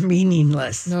apologies are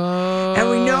meaningless. Oh. And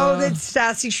we know that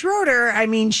Stassi Schroeder, I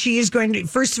mean, she is going to,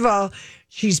 first of all,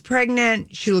 she's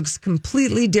pregnant. She looks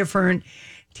completely different.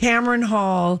 Tamron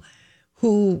Hall,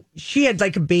 who she had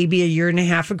like a baby a year and a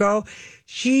half ago,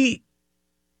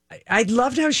 I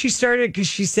loved how she started because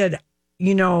she said,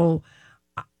 you're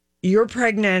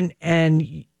pregnant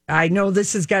and I know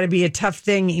this has got to be a tough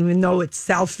thing, even though it's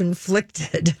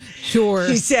self-inflicted. Sure.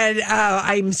 She said,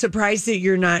 I'm surprised that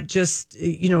you're not just,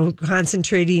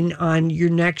 concentrating on your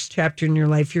next chapter in your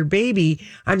life, your baby.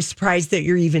 I'm surprised that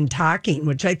you're even talking,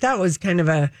 which I thought was kind of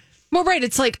a... Well, right.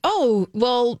 It's like, oh,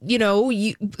 well,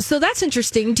 so that's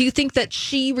interesting. Do you think that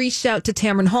she reached out to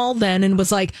Tamron Hall then and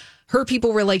was like, her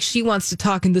people were like, she wants to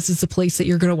talk and this is the place that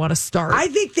you're going to want to start? I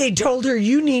think they told her,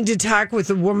 you need to talk with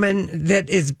a woman that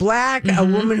is black, a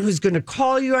woman who's going to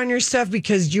call you on your stuff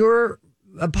because your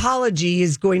apology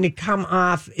is going to come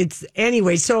off.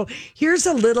 Anyway, so here's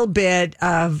a little bit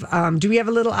of, do we have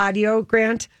a little audio,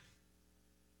 Grant?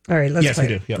 All right, let's play. Yes,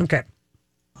 we do. Yep. Okay.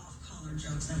 Off-color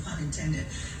jokes, no pun intended.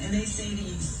 And they say to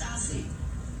you, Stassi,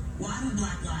 why do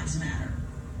Black Lives Matter?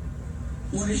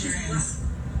 What is your answer?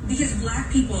 Because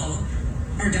Black people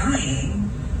are dying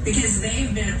because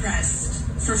they've been oppressed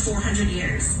for 400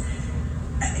 years.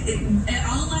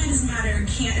 All lives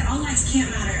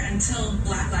can't matter until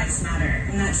Black Lives Matter,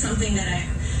 and that's something that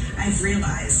I've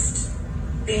realized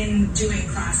in doing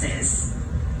classes.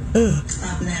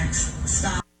 Up next,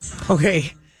 stop.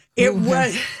 Okay, it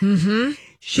was.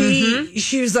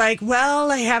 She was like,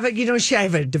 well, I have I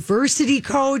have a diversity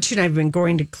coach, and I've been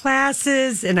going to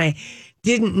classes, and I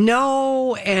didn't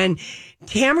know. And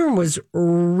Tamron was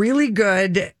really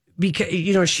good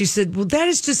because, she said, well, that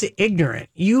is just ignorant.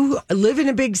 You live in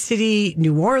a big city,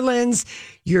 New Orleans.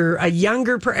 You're a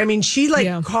younger person. She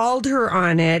called her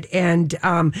on it. And,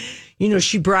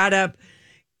 she brought up,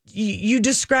 you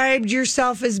described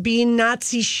yourself as being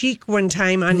Nazi chic one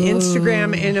time on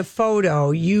Instagram in a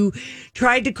photo. You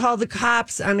tried to call the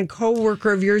cops on a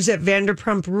coworker of yours at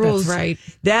Vanderpump Rules. That's right.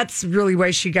 That's really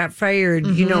why she got fired.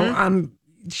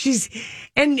 She's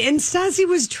and Stassi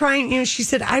was trying. She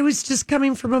said, I was just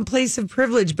coming from a place of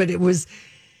privilege, but it was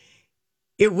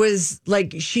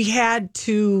like she had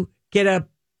to get a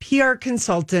PR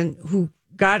consultant who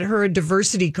got her a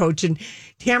diversity coach. And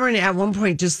Tamron at one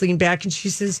point just leaned back and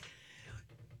she says,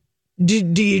 do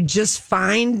you just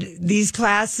find these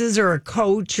classes or a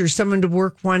coach or someone to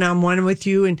work one-on-one with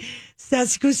you? And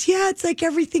Stassi goes, yeah, it's like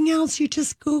everything else. You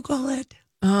just Google it.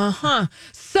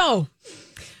 So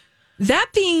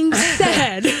that being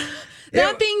said,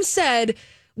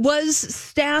 was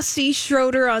Stassi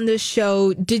Schroeder on this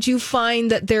show? Did you find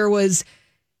that there was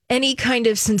any kind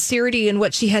of sincerity in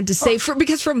what she had to say?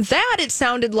 Because from that, it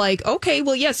sounded like, okay,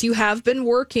 well, yes, you have been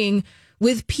working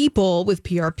with people, with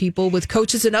PR people, with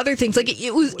coaches and other things. Like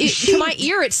to my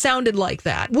ear, it sounded like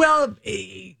that. Well,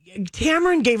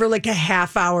 Tamron gave her like a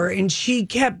half hour, and she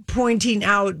kept pointing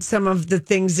out some of the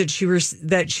things that she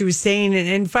was saying,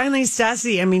 and finally,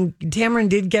 Stassi, Tamron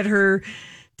did get her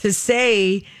to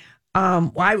say,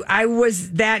 I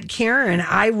was that Karen.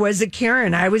 I was a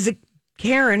Karen. I was a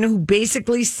Karen who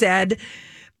basically said,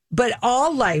 but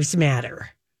all lives matter.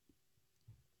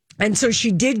 And so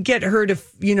she did get her to,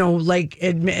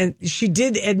 admit, she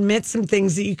did admit some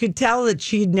things that you could tell that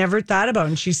she had never thought about.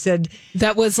 And she said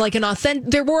that was like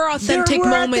there were authentic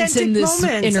moments in this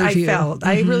interview. I felt,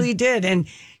 I really did. And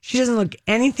she doesn't look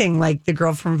anything like the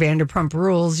girl from Vanderpump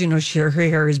Rules. Her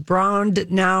hair is blonde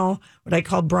now, what I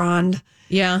call blonde.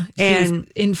 Yeah, and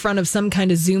in front of some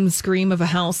kind of Zoom screen of a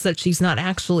house that she's not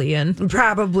actually in.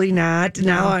 Probably not.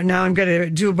 No. Now I'm going to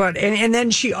do about and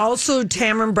then she also,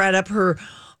 Tamron brought up her,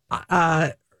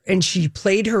 and she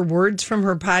played her words from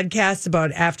her podcast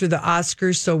about after the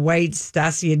Oscars so white,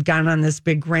 Stassi had gone on this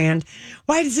big rant.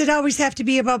 Why does it always have to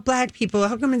be about black people?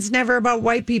 How come it's never about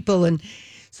white people? And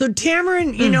so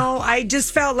Tamron, I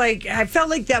just felt like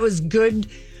that was good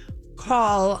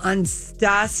call on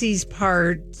Stassi's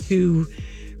part to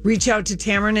reach out to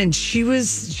Tamron, and she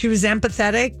was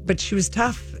empathetic, but she was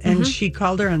tough, and she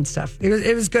called her on stuff.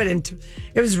 It was good, and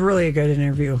it was really a good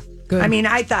interview. Good.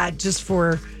 I thought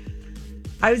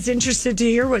I was interested to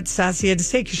hear what Stassi had to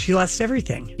say because she lost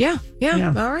everything. Yeah.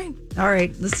 All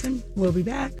right. Listen, we'll be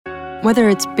back. Whether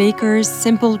it's Baker's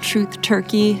Simple Truth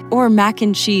Turkey or mac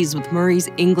and cheese with Murray's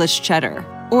English Cheddar,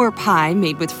 or pie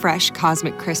made with fresh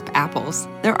Cosmic Crisp apples,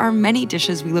 there are many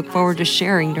dishes we look forward to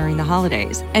sharing during the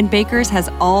holidays. And Baker's has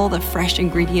all the fresh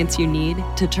ingredients you need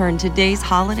to turn today's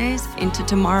holidays into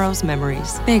tomorrow's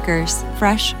memories. Baker's,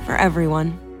 fresh for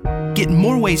everyone. Get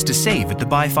more ways to save at the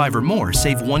Buy 5 or More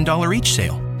Save $1 each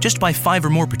sale. Just buy 5 or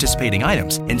more participating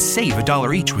items and save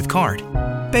 $1 each with card.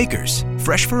 Baker's,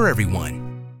 fresh for everyone.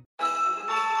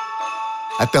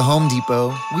 At the Home Depot,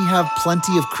 we have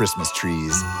plenty of Christmas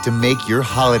trees to make your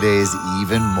holidays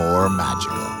even more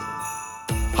magical.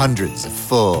 Hundreds of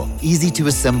full,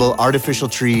 easy-to-assemble artificial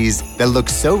trees that look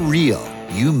so real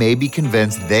you may be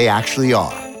convinced they actually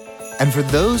are. And for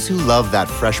those who love that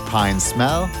fresh pine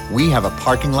smell, we have a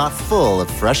parking lot full of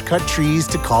fresh-cut trees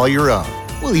to call your own.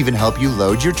 We'll even help you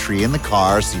load your tree in the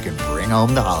car so you can bring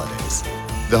home the holidays.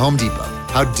 The Home Depot,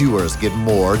 how doers get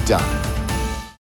more done.